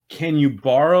can you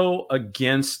borrow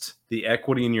against the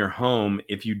equity in your home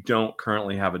if you don't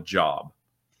currently have a job?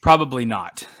 Probably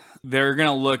not. They're going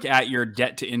to look at your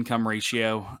debt to income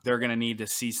ratio. They're going to need to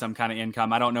see some kind of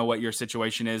income. I don't know what your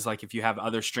situation is. Like if you have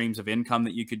other streams of income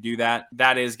that you could do that,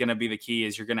 that is going to be the key,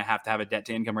 is you're going to have a debt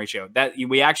to income ratio. That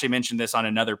we actually mentioned this on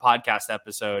another podcast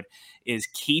episode, is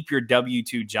keep your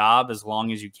W-2 job as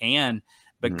long as you can,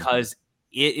 because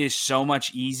it is so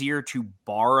much easier to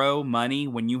borrow money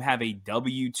when you have a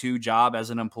W-2 job as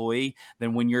an employee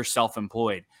than when you're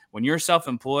self-employed. When you're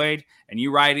self-employed and you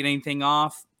write anything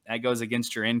off, that goes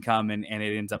against your income, and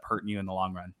it ends up hurting you in the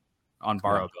long run on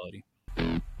borrowability.